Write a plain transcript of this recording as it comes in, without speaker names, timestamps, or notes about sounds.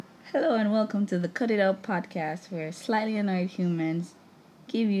Hello and welcome to the Cut It Out podcast where slightly annoyed humans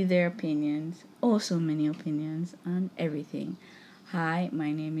give you their opinions, oh so many opinions, on everything. Hi,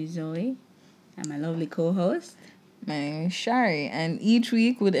 my name is Zoe. I'm my lovely co-host. My name is Shari, and each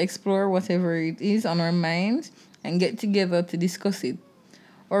week we'll explore whatever it is on our minds and get together to discuss it.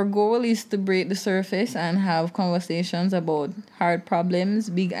 Our goal is to break the surface and have conversations about hard problems,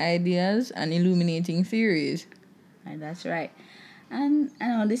 big ideas, and illuminating theories. And that's right. And I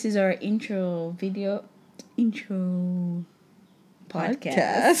know this is our intro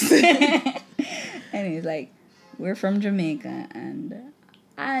podcast. And it's like, we're from Jamaica and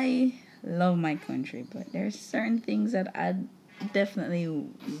I love my country, but there's certain things that I definitely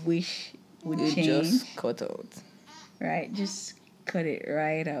wish would You change. just cut out. Right? Just cut it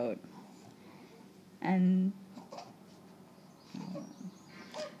right out. And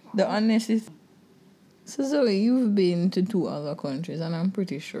The unnecessary. So Zoe, you've been to two other countries, and I'm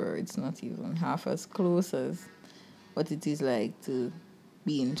pretty sure it's not even half as close as what it is like to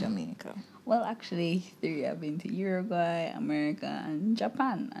be in Jamaica. well, actually, three. I've been to Uruguay, America, and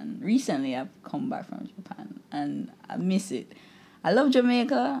Japan. And recently, I've come back from Japan, and I miss it. I love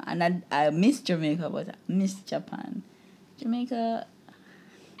Jamaica, and I miss Jamaica, but I miss Japan. Jamaica,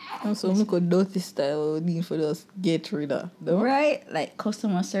 And so look at dirty style we need for us get rid of. Though. right? Like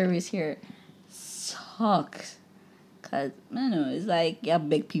customer service here sucks. Cause I don't know, it's like you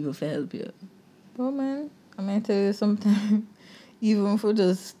beg people for help you. Well, man, I might tell you sometime, even for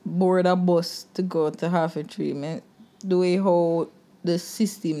just board a bus to go to half a tree, man, the way how the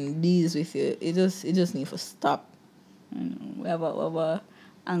system deals with you, it just need to stop. You know, we have a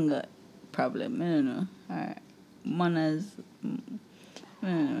anger problem. I don't know. Alright, manners. I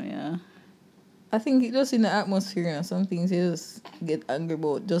don't know. Yeah. I think it just in the atmosphere, you know, some things you just get angry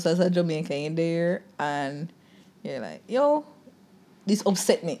about. Just as a Jamaican in there, and you're like, yo, this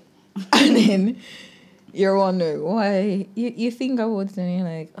upset me. And then you're wondering why. You think about it and you're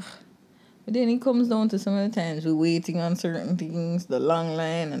like, ugh. But then it comes down to some of the times we're waiting on certain things, the long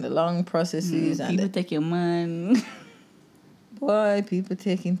line and the long processes. And People take your man. boy, people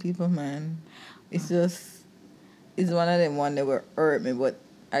taking people, man. It's one of them one that will hurt me, but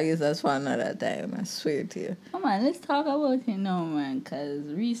I guess that's for another time. I swear to you. Come on, let's talk about it now, man. Cause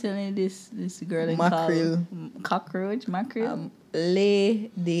recently this girl in Mackerel. cockroach mackerel.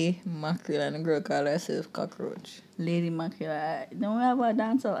 Lady Mackerel, and the girl called herself Cockroach. Lady Mackerel. Don't we have a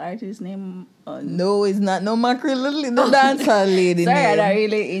dancehall artist named? No, it's not no Mackerel, the dancer lady. Sorry, I'm name. not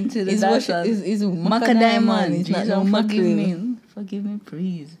really into the It's dancehall. it's Macadamia. It's not Jesus, no Mackerel. Forgive me,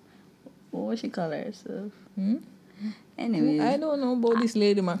 please. What she call herself? Hmm? Anyways, I don't know about this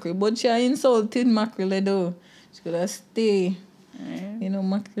lady Mackerel, but she insulted Mackerel though. She could have stay. yeah. You know,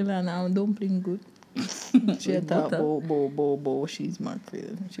 Mackerel and our dumpling good. She thought, bo, she's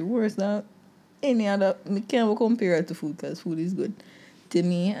Mackerel. She worse than any other. We can't compare her to food because food is good to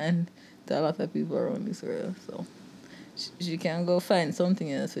me and to a lot of people around this world. So she can go find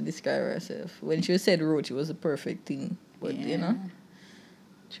something else to describe herself. When she said roach, it was a perfect thing. But, you know.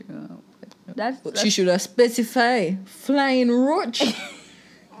 True. But she should have specified flying roach.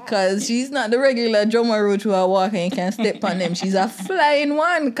 Because she's not the regular drummer roach who are walking and can step on them. She's a flying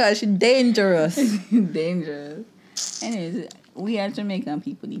one because she's dangerous. dangerous. Anyways, we as Jamaican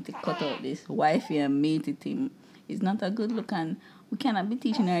people need to cut out this wifey and matey thing. It's not a good look, and we cannot be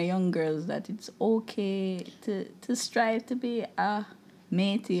teaching our young girls that it's okay to strive to be a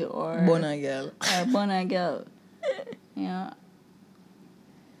matey or Bona girl. or bona girl. You know,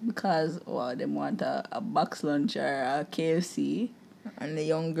 because they want a box lunch or a KFC. And the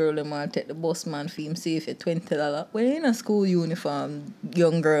young girl them want to take the bus man for him save for $20. When in a school uniform,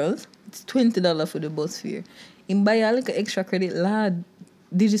 young girls, it's $20 for the bus fare. In buy a little extra credit, lad,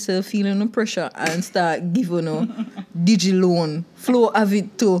 did yourself feeling no pressure and start giving no digi loan. Flow of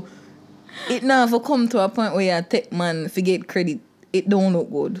it too. It now for come to a point where you take man forget credit. It don't look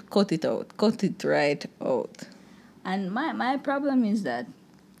good. Cut it out. Cut it right out. And my problem is that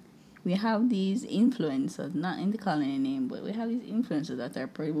we have these influencers, not in the colony name, but we have these influencers that are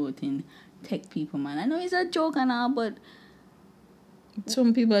promoting tech people, man. I know it's a joke and all, but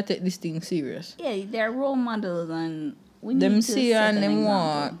Some people take this thing serious. yeah, they're role models, and we need Them to see set and an them example.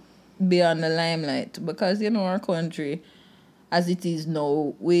 want be on the limelight because you know our country as it is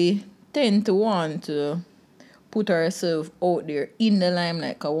now, we tend to want to put ourselves out there in the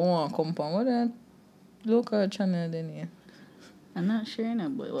limelight because we want to come from what that local channel then here. I'm not sure now,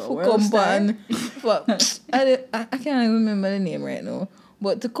 but For World come Star? on, I can't even remember the name right now,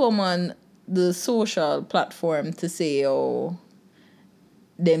 but to come on the social platform to say, oh,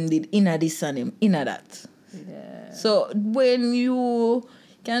 them did inna this and them inna that. Yeah. So when you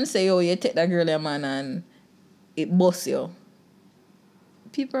can say, oh, you take that girl, a man, and it busts you.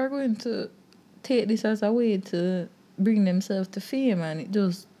 People are going to take this as a way to bring themselves to fame, and it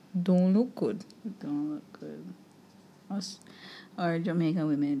just don't look good. It don't look good. Us or Jamaican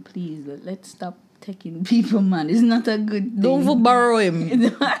women, please, let's stop taking people, man. It's not a good thing. Don't even borrow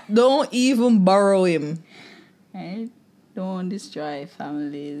him. Don't even borrow him. Right? Don't destroy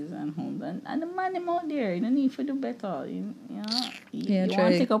families and homes. And the man them out there, you don't need to do better. You know? You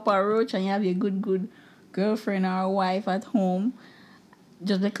want to take up a roach and you have your good girlfriend or wife at home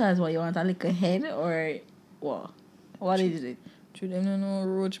just because you want a little head or what? What is it? Should them not know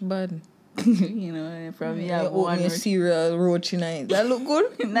roach bad? You know, from you have one roach. Cereal roach in it. That look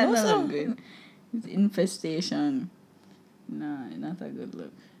good? That doesn't look good. It's infestation. No, not a good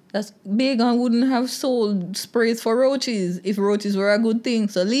look. That's Bacon wouldn't have sold sprays for roaches if roaches were a good thing.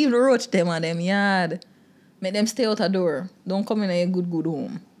 So leave the roach them at them yard. Make them stay out the door. Don't come in a good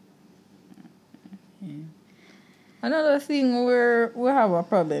home. Yeah. Another thing where we have a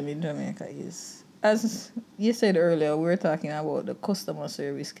problem in Jamaica is, as you said earlier, we were talking about the customer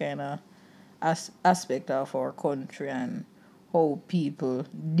service kind of aspect of our country and how people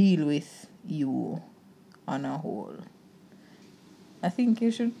deal with you on a whole. I think you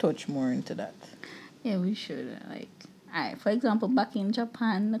should touch more into that. Yeah, we should. Like, alright, for example, back in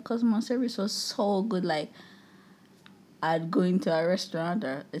Japan, the customer service was so good. Like, I'd go into a restaurant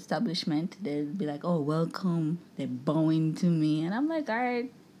or establishment, they'd be like, oh, welcome. They're bowing to me. And I'm like, all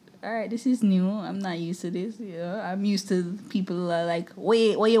right, this is new. I'm not used to this. You know, I'm used to people who are like,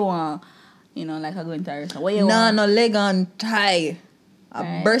 wait, what you want? You know, like I go into a restaurant. What you want? No leg and tie.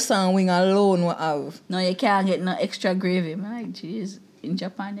 A burst and wing alone will have. No, you can't get no extra gravy. I'm like, jeez. In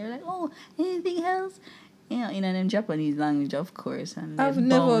Japan, they're like, oh, anything else? You know, in them Japanese language, of course. And I've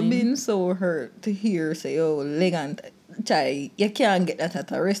never been so hurt to hear say, oh, leg and tie. You can't get that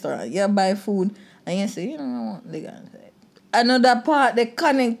at a restaurant. You buy food and you say, you know, I want leg and tie. Another part, they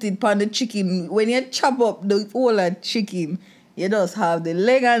connected upon the chicken. When you chop up the whole of chicken, you just have the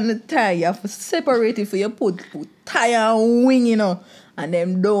leg and the thigh. You have to separate it for you put thigh and wing, you know. And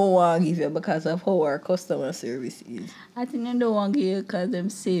them don't want to give you because of how our customer service is. I think they don't want to give you because them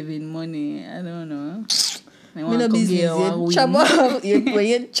saving money. I don't know. They want to business. You chop off, when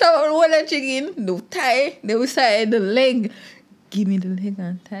you chop up one of the chicken, the thigh, they will say the leg. Give me the leg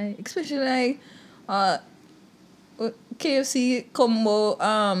and thigh. Especially like KFC combo,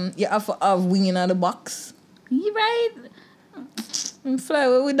 you have to have wing in the box. You right? And fly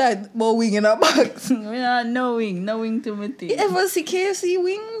away with that more wing in a box. No wing to my thing. You ever see KFC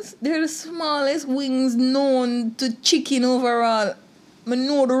wings? They're the smallest wings known to chicken overall. I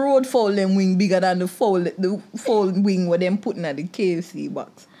know the road fowl them wing bigger than the fowl wing where them putting at the KFC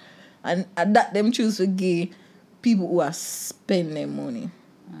box. And at that them choose to give people who are spend their money.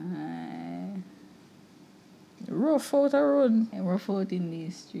 Rough out the road. Rough out in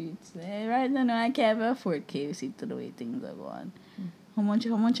these streets. Right now, I can't even afford KFC to the way things are going. How much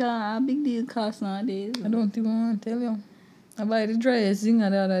a big deal cost nowadays? I don't even want to tell you. I buy the driest zinger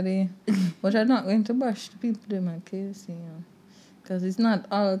the other day. But I'm not going to bash the people them at KFC. You know? Because it's not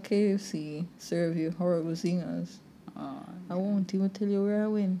all KFC serve you horrible zingers. Oh, I won't even tell you where I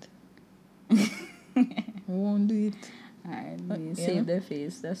went. I won't do it. Alright, save their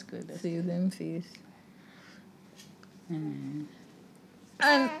face. That's good. Save them face. Mm.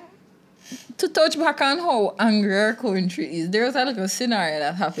 And to touch back on how angry our country is, there was a little scenario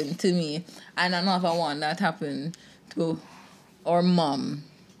that happened to me and another one that happened to our mom.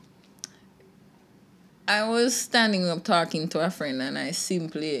 I was standing up talking to a friend and I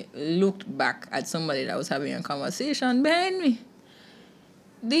simply looked back at somebody that was having a conversation behind me.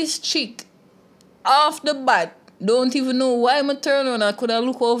 This chick, off the bat, don't even know why I'm turn on. I could have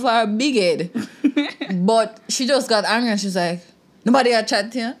looked over her big head. But she just got angry and she's like, nobody had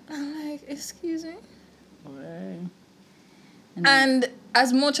chat here. I'm like, excuse me? Right. And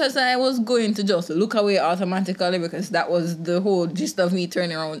as much as I was going to just look away automatically because that was the whole gist of me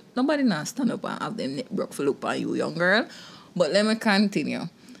turning around, nobody now stand up and have them neck broke for look at you, young girl. But let me continue.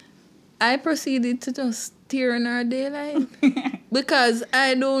 I proceeded to just tear in her daylight. Because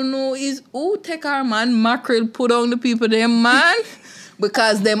I don't know is who take our man mackerel put on the people them man.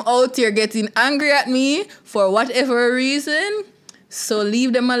 Because them out here getting angry at me for whatever reason. So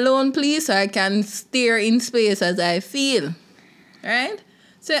leave them alone, please, so I can stare in space as I feel. Right?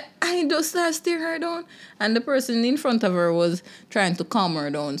 So I just started staring her down. And the person in front of her was trying to calm her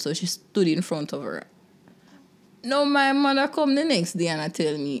down. So she stood in front of her. Now my mother come the next day and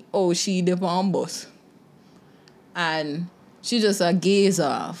tell me, oh, she the on bus. And she just gaze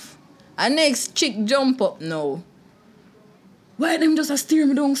off. And next chick jump up now. why them just a steer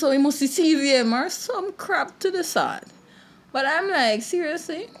me down so it must be CVM or some crap to the side. But I'm like,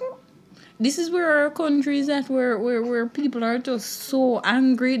 seriously? This is where our country is at, where people are just so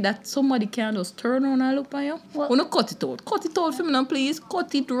angry that somebody can just turn around and look at you. Well- No, cut it out. Cut it out for me now, please.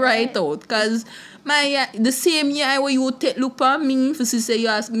 Cut it right out. Because the same eye where you take look at me, if you say you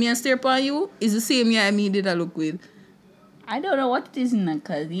ask me and stare upon you, is the same eye me did I look with. I don't know what it is in that,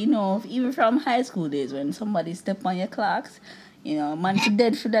 because, you know, even from high school days, when somebody step on your clocks, you know, man for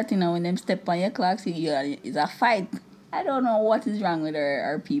dead for that, you know, when them step on your clocks, it's a fight. I don't know what is wrong with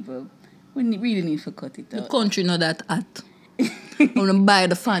our people. We really need to cut it The out. country not that hot. I'm gonna buy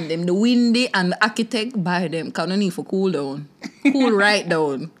the fan them. The windy and the architect buy them. Because no need for cool down. Cool right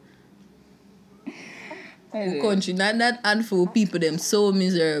down. The country not that hot for people them so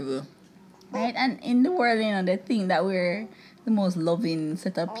miserable. Right? And in the world, you know, they think that we're the most loving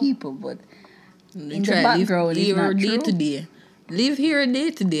set of people, but in the background, it's not day true. to day. Live here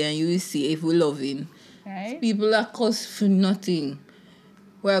day to day and you will see if we loving. Right? People are cuss for nothing.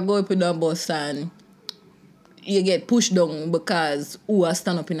 Where I go up in the bus and you get pushed down because who are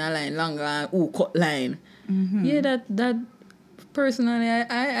stand up in a line longer and who cut line. Mm-hmm. Yeah, that personally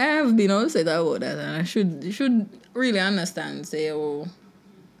I have been upset about that, and I should really understand. Say, oh,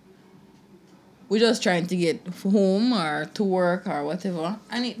 we're just trying to get home or to work or whatever,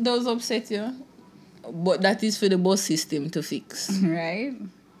 and it does upset you. But that is for the bus system to fix. Right?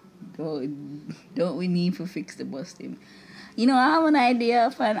 Don't we need to fix the bus system? You know, I have an idea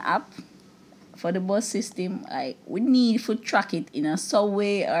of an app for the bus system. Like, we need to track it in a some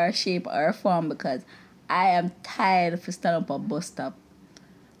way or shape or form, because I am tired of standing up a bus stop.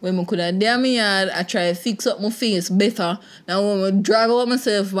 When I could have damn me yard, I try to fix up my face better than when I drive out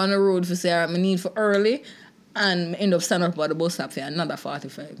myself on the road for say, I need for early, and end up standing up at the bus stop for another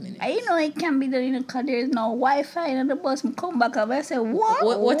 45 minutes. And you know, it can be done, you know, because there's no Wi-Fi in the bus. I come back and I say, what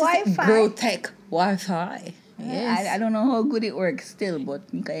What is it? Wi-Fi? Grow tech Wi-Fi. Yes. I don't know how good it works still, but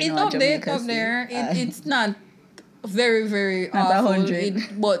because It's you know, up there, Jamaica up there. still, It's not very, very Not awful.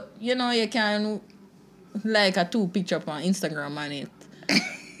 100. But, you know, you can like a 2 picture up on Instagram on it.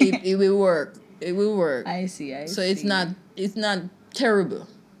 It will work. It will work. I see. So it's not terrible.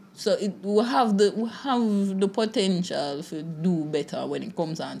 So it will have the potential to do better when it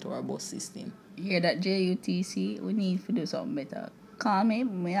comes onto our bus system. Hear that, JUTC? We need to do something better. Call me.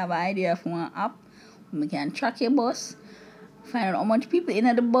 We have an idea for one app. We can track your bus, find out how much people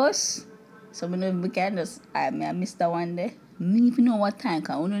in the bus. So we know we can just, I missed that one day. We need to know what time,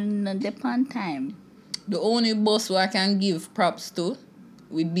 because we don't know the on time. The only bus who I can give props to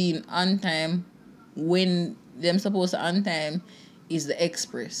with being on time when them supposed to on time is the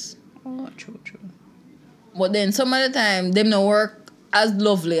express. Oh, true. But then some of the time them not work as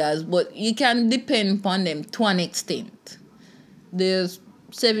lovely as, but you can depend upon them to an extent. There's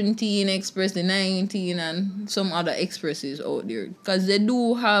 17 express, the 19 and some other expresses out there, because they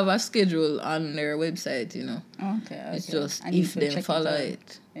do have a schedule on their website, you know. Okay. It's just I need if to them check follow out.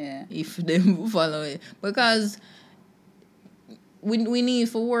 it. Yeah. If them follow it. Because we need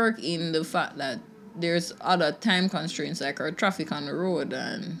to work in the fact that there's other time constraints like our traffic on the road,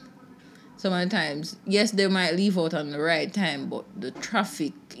 and sometimes, yes, they might leave out on the right time, but the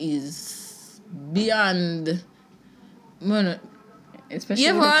traffic is beyond.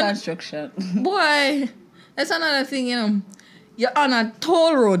 Especially with the construction. Boy, that's another thing, you know. You're on a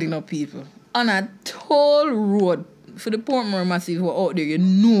toll road, you know, people. On a toll road. For the Portmore Massive who are out there, you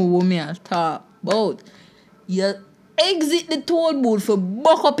know what me I talk about. You exit the toll booth for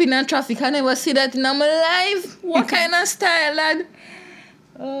buck up in the traffic. I never see that in my life. What kind of style, lad?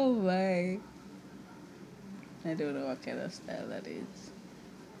 Oh my. I don't know what kind of style that is.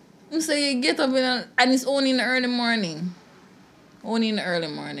 You say you get up and it's only in the early morning. Only in the early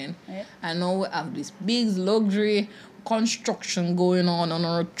morning. Yeah. And now we have this big luxury construction going on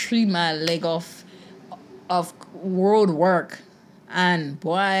our 3-mile leg of road work. And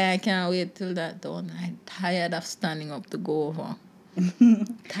boy, I can't wait till that done. I'm tired of standing up to go over.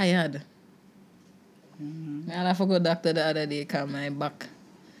 Tired. And I forgot doctor the other day called my back.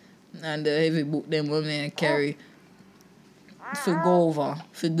 And the heavy book them when I carry to go over,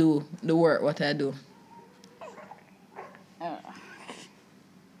 to do the work what I do.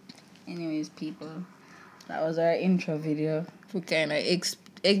 Anyways, people, that was our intro video. To kind of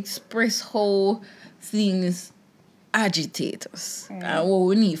express how things agitate us. And what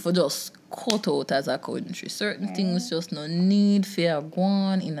we need for just cut out as a country. Certain things just no need for go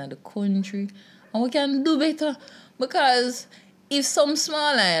on in the country. And we can do better. Because if some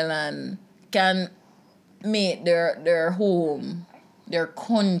small island can make their home, their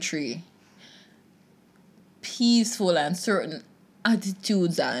country peaceful and certain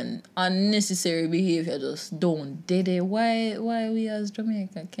attitudes and unnecessary behavior just don't did it. Why we as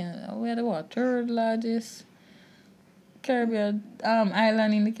Jamaica can't? We're the what, third largest Caribbean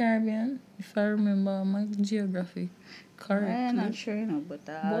island in the Caribbean, if I remember my geography correctly. I'm not sure, but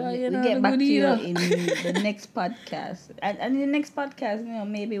Boy, you we'll know get the back to good you either. in the next podcast. And in the next podcast,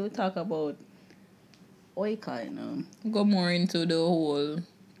 maybe we'll talk about Oika, Go more into the whole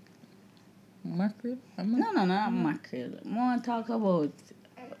mackerel. No, not mackerel. More talk about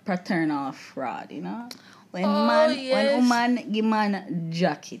paternal fraud. When Oh, when yes. woman give man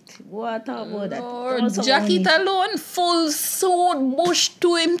jacket. What talk about that? Lord, Also jacket only- alone, full suit, bush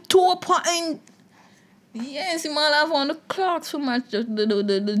to him, toe point. Yes, he might have on the clocks for match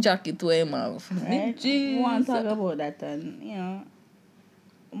the jacket to him have. Right? Jeez. Want to talk about that and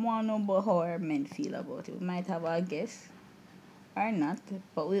want to know about how our men feel about it. We might have our guess or not,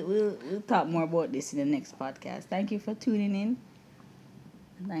 but we'll talk more about this in the next podcast. Thank you for tuning in.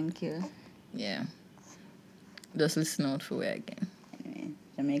 Thank you. Yeah. Just listen out for it again. Anyway,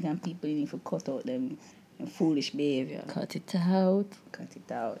 Jamaican people need to cut out them foolish behavior. Cut it out. Cut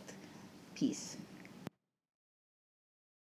it out. Peace.